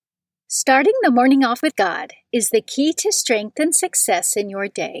Starting the morning off with God is the key to strength and success in your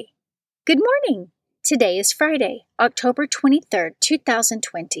day. Good morning! Today is Friday, October 23rd,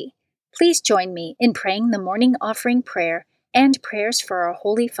 2020. Please join me in praying the morning offering prayer and prayers for our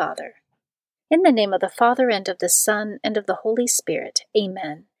Holy Father. In the name of the Father, and of the Son, and of the Holy Spirit.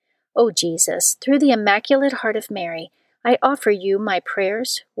 Amen. O Jesus, through the Immaculate Heart of Mary, I offer you my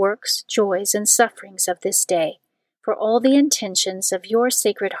prayers, works, joys, and sufferings of this day, for all the intentions of your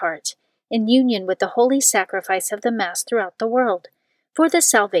Sacred Heart, in union with the holy sacrifice of the Mass throughout the world, for the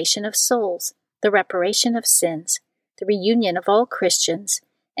salvation of souls, the reparation of sins, the reunion of all Christians,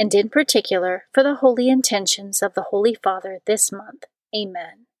 and in particular for the holy intentions of the Holy Father this month.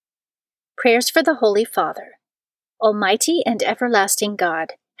 Amen. Prayers for the Holy Father. Almighty and everlasting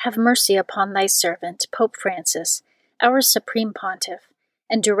God, have mercy upon thy servant, Pope Francis, our Supreme Pontiff,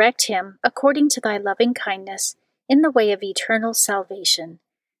 and direct him, according to thy loving kindness, in the way of eternal salvation,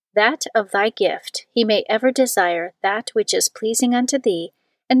 that of thy gift he may ever desire that which is pleasing unto thee,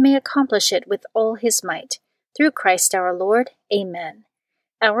 and may accomplish it with all his might. Through Christ our Lord. Amen.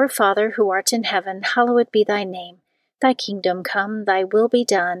 Our Father, who art in heaven, hallowed be thy name. Thy kingdom come, thy will be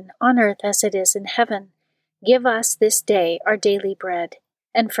done, on earth as it is in heaven. Give us this day our daily bread,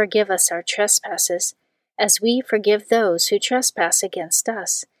 and forgive us our trespasses, as we forgive those who trespass against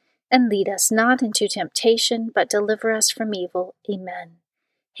us. And lead us not into temptation, but deliver us from evil. Amen.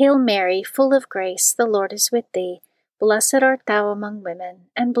 Hail Mary, full of grace, the Lord is with thee. Blessed art thou among women,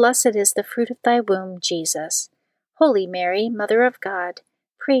 and blessed is the fruit of thy womb, Jesus. Holy Mary, Mother of God,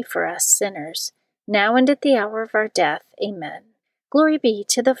 pray for us sinners, now and at the hour of our death. Amen. Glory be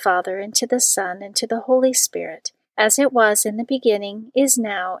to the Father, and to the Son, and to the Holy Spirit, as it was in the beginning, is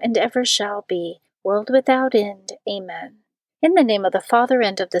now, and ever shall be, world without end. Amen. In the name of the Father,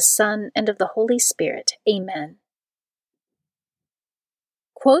 and of the Son, and of the Holy Spirit. Amen.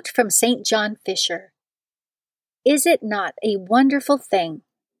 Quote from St. John Fisher. Is it not a wonderful thing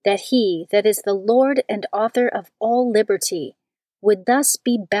that he that is the Lord and author of all liberty would thus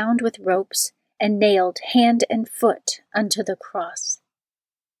be bound with ropes and nailed hand and foot unto the cross?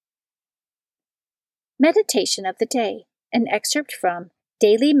 Meditation of the Day, an excerpt from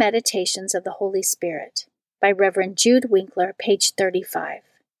Daily Meditations of the Holy Spirit by Reverend Jude Winkler, page 35.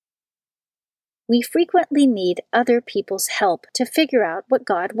 We frequently need other people's help to figure out what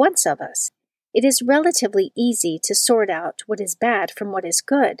God wants of us. It is relatively easy to sort out what is bad from what is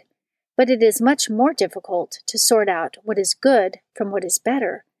good, but it is much more difficult to sort out what is good from what is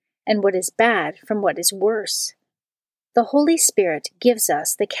better, and what is bad from what is worse. The Holy Spirit gives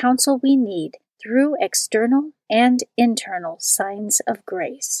us the counsel we need through external and internal signs of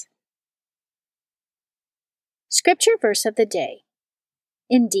grace. Scripture verse of the day.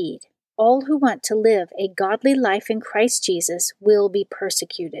 Indeed, all who want to live a godly life in Christ Jesus will be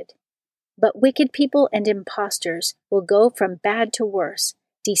persecuted. But wicked people and impostors will go from bad to worse,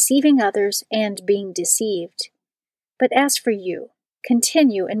 deceiving others and being deceived. But as for you,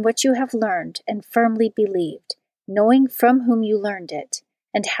 continue in what you have learned and firmly believed, knowing from whom you learned it,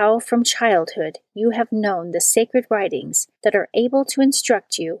 and how from childhood you have known the sacred writings that are able to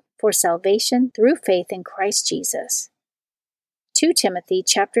instruct you for salvation through faith in Christ Jesus. 2 Timothy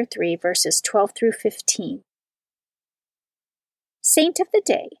chapter 3, verses 12 through 15. Saint of the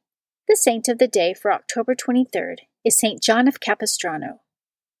Day. The saint of the day for October 23rd is St. John of Capistrano.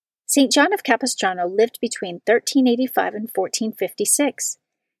 St. John of Capistrano lived between 1385 and 1456.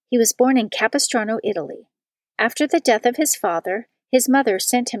 He was born in Capistrano, Italy. After the death of his father, his mother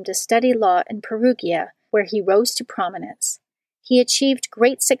sent him to study law in Perugia, where he rose to prominence. He achieved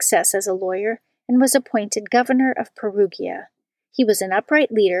great success as a lawyer and was appointed governor of Perugia. He was an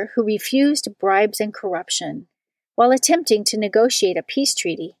upright leader who refused bribes and corruption. While attempting to negotiate a peace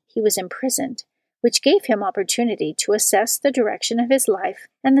treaty, he was imprisoned, which gave him opportunity to assess the direction of his life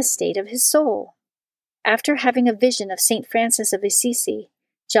and the state of his soul. After having a vision of St. Francis of Assisi,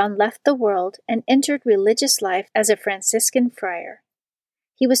 John left the world and entered religious life as a Franciscan friar.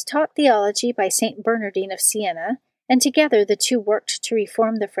 He was taught theology by St. Bernardine of Siena, and together the two worked to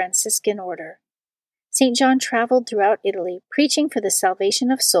reform the Franciscan order. St. John traveled throughout Italy, preaching for the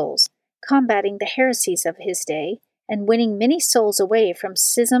salvation of souls, combating the heresies of his day, and winning many souls away from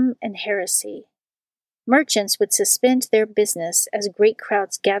schism and heresy. Merchants would suspend their business as great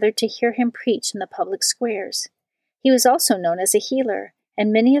crowds gathered to hear him preach in the public squares. He was also known as a healer,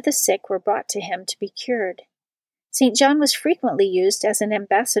 and many of the sick were brought to him to be cured. St. John was frequently used as an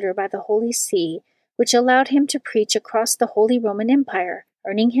ambassador by the Holy See, which allowed him to preach across the Holy Roman Empire,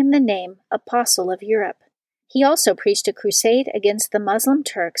 earning him the name Apostle of Europe. He also preached a crusade against the Muslim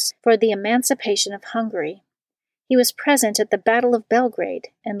Turks for the emancipation of Hungary. He was present at the Battle of Belgrade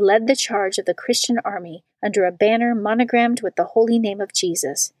and led the charge of the Christian army under a banner monogrammed with the holy name of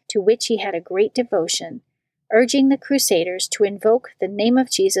Jesus, to which he had a great devotion, urging the Crusaders to invoke the name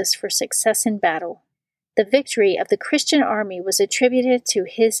of Jesus for success in battle. The victory of the Christian army was attributed to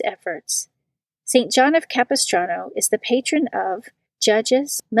his efforts. St. John of Capistrano is the patron of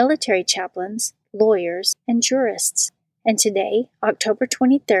judges, military chaplains, lawyers, and jurists. And today, October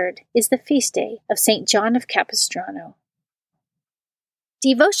 23rd, is the feast day of St. John of Capistrano.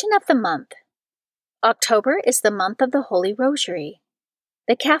 Devotion of the Month. October is the month of the Holy Rosary.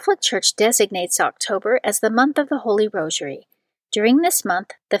 The Catholic Church designates October as the month of the Holy Rosary. During this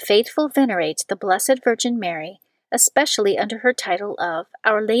month, the faithful venerate the Blessed Virgin Mary, especially under her title of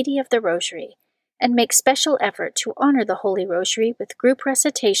Our Lady of the Rosary, and make special effort to honor the Holy Rosary with group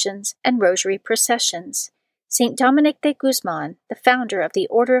recitations and rosary processions. St. Dominic de Guzman, the founder of the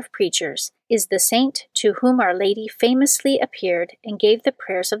Order of Preachers, is the saint to whom Our Lady famously appeared and gave the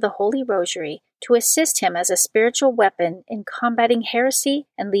prayers of the Holy Rosary to assist him as a spiritual weapon in combating heresy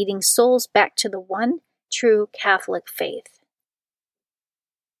and leading souls back to the one true Catholic faith.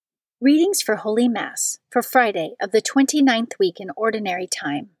 Readings for Holy Mass for Friday of the 29th week in Ordinary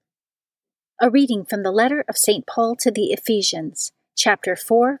Time. A reading from the letter of St. Paul to the Ephesians, chapter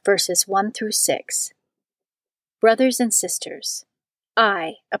 4, verses 1 through 6. Brothers and sisters,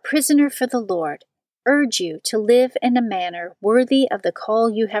 I, a prisoner for the Lord, urge you to live in a manner worthy of the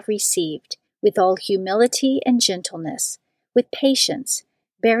call you have received, with all humility and gentleness, with patience,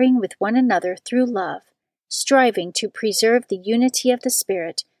 bearing with one another through love, striving to preserve the unity of the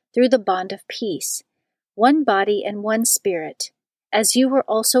Spirit through the bond of peace, one body and one Spirit, as you were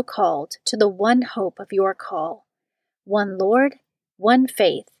also called to the one hope of your call, one Lord, one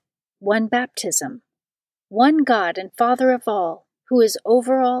faith, one baptism, one God and Father of all, who is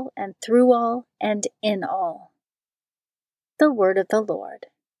over all and through all and in all. The Word of the Lord.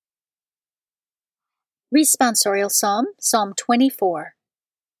 Responsorial Psalm, Psalm 24.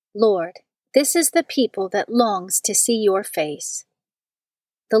 Lord, this is the people that longs to see your face.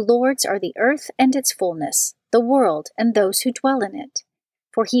 The Lord's are the earth and its fullness, the world and those who dwell in it.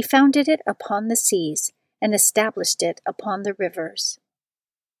 For he founded it upon the seas and established it upon the rivers.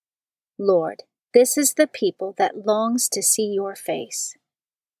 Lord, this is the people that longs to see your face.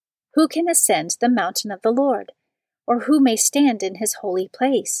 Who can ascend the mountain of the Lord, or who may stand in his holy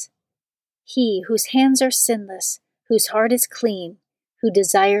place? He whose hands are sinless, whose heart is clean, who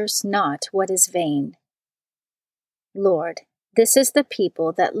desires not what is vain. Lord, this is the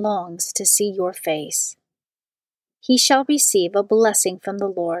people that longs to see your face. He shall receive a blessing from the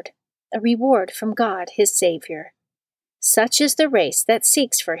Lord, a reward from God his Savior. Such is the race that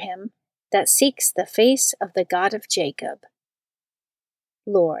seeks for him, that seeks the face of the God of Jacob.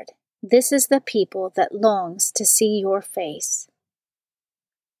 Lord, this is the people that longs to see your face.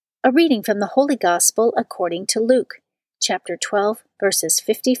 A reading from the Holy Gospel according to Luke, chapter 12, verses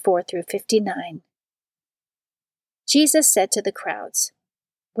 54 through 59. Jesus said to the crowds,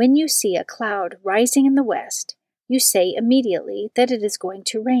 When you see a cloud rising in the west, you say immediately that it is going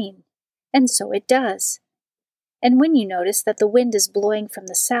to rain, and so it does. And when you notice that the wind is blowing from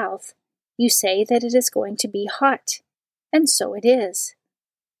the south, you say that it is going to be hot, and so it is.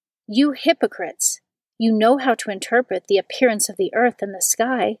 You hypocrites! You know how to interpret the appearance of the earth and the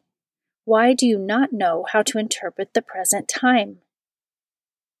sky. Why do you not know how to interpret the present time?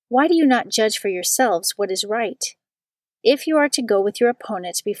 Why do you not judge for yourselves what is right? If you are to go with your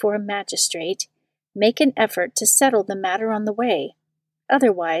opponent before a magistrate, make an effort to settle the matter on the way.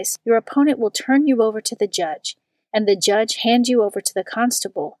 Otherwise, your opponent will turn you over to the judge, and the judge hand you over to the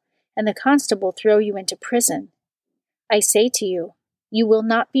constable, and the constable throw you into prison. I say to you, you will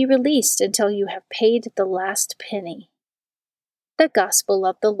not be released until you have paid the last penny. The Gospel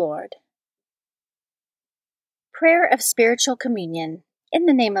of the Lord. Prayer of Spiritual Communion. In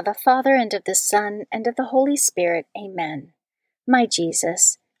the name of the Father, and of the Son, and of the Holy Spirit. Amen. My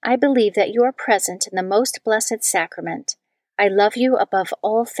Jesus, I believe that you are present in the most blessed sacrament. I love you above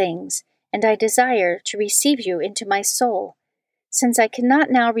all things, and I desire to receive you into my soul. Since I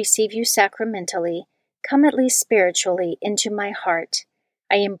cannot now receive you sacramentally, come at least spiritually into my heart.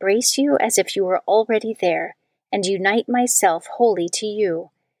 I embrace you as if you were already there, and unite myself wholly to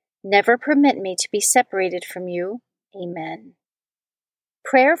you. Never permit me to be separated from you. Amen.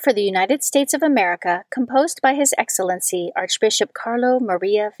 Prayer for the United States of America, composed by His Excellency Archbishop Carlo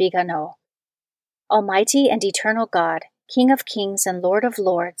Maria Vigano. Almighty and eternal God, King of kings and Lord of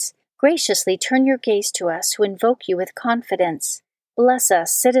lords, graciously turn your gaze to us who invoke you with confidence. Bless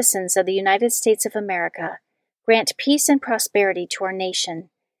us, citizens of the United States of America. Grant peace and prosperity to our nation.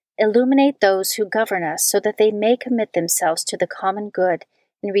 Illuminate those who govern us so that they may commit themselves to the common good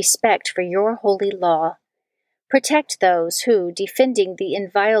in respect for your holy law. Protect those who, defending the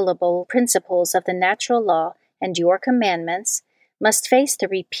inviolable principles of the natural law and your commandments, must face the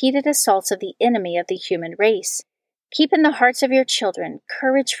repeated assaults of the enemy of the human race. Keep in the hearts of your children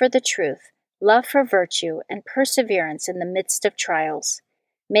courage for the truth, love for virtue, and perseverance in the midst of trials.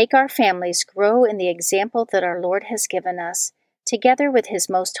 Make our families grow in the example that our Lord has given us, together with his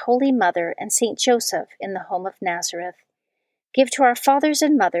most holy mother and Saint Joseph in the home of Nazareth. Give to our fathers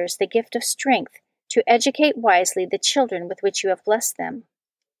and mothers the gift of strength to educate wisely the children with which you have blessed them.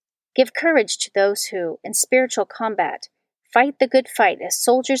 Give courage to those who, in spiritual combat, fight the good fight as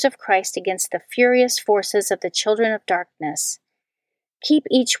soldiers of Christ against the furious forces of the children of darkness. Keep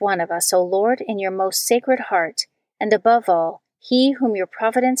each one of us, O Lord, in your most sacred heart, and above all, he whom your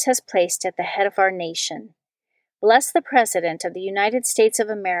providence has placed at the head of our nation. Bless the President of the United States of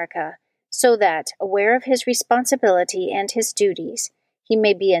America, so that, aware of his responsibility and his duties, he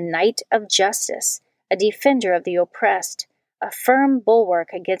may be a knight of justice, a defender of the oppressed, a firm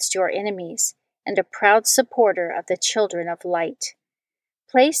bulwark against your enemies, and a proud supporter of the children of light.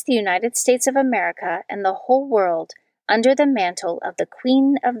 Place the United States of America and the whole world under the mantle of the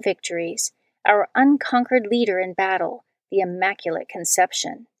Queen of Victories, our unconquered leader in battle, the Immaculate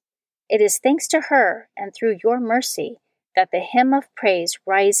Conception. It is thanks to her and through your mercy that the hymn of praise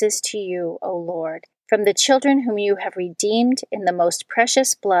rises to you, O Lord, from the children whom you have redeemed in the most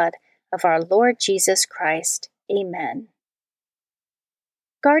precious blood of our Lord Jesus Christ. Amen.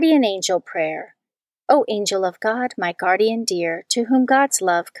 Guardian Angel Prayer. O angel of God, my guardian dear, to whom God's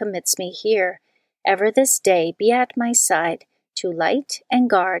love commits me here, ever this day be at my side, to light and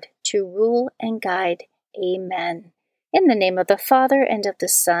guard, to rule and guide. Amen. In the name of the Father, and of the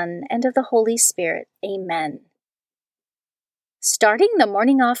Son, and of the Holy Spirit. Amen. Starting the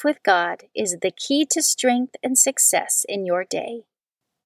morning off with God is the key to strength and success in your day.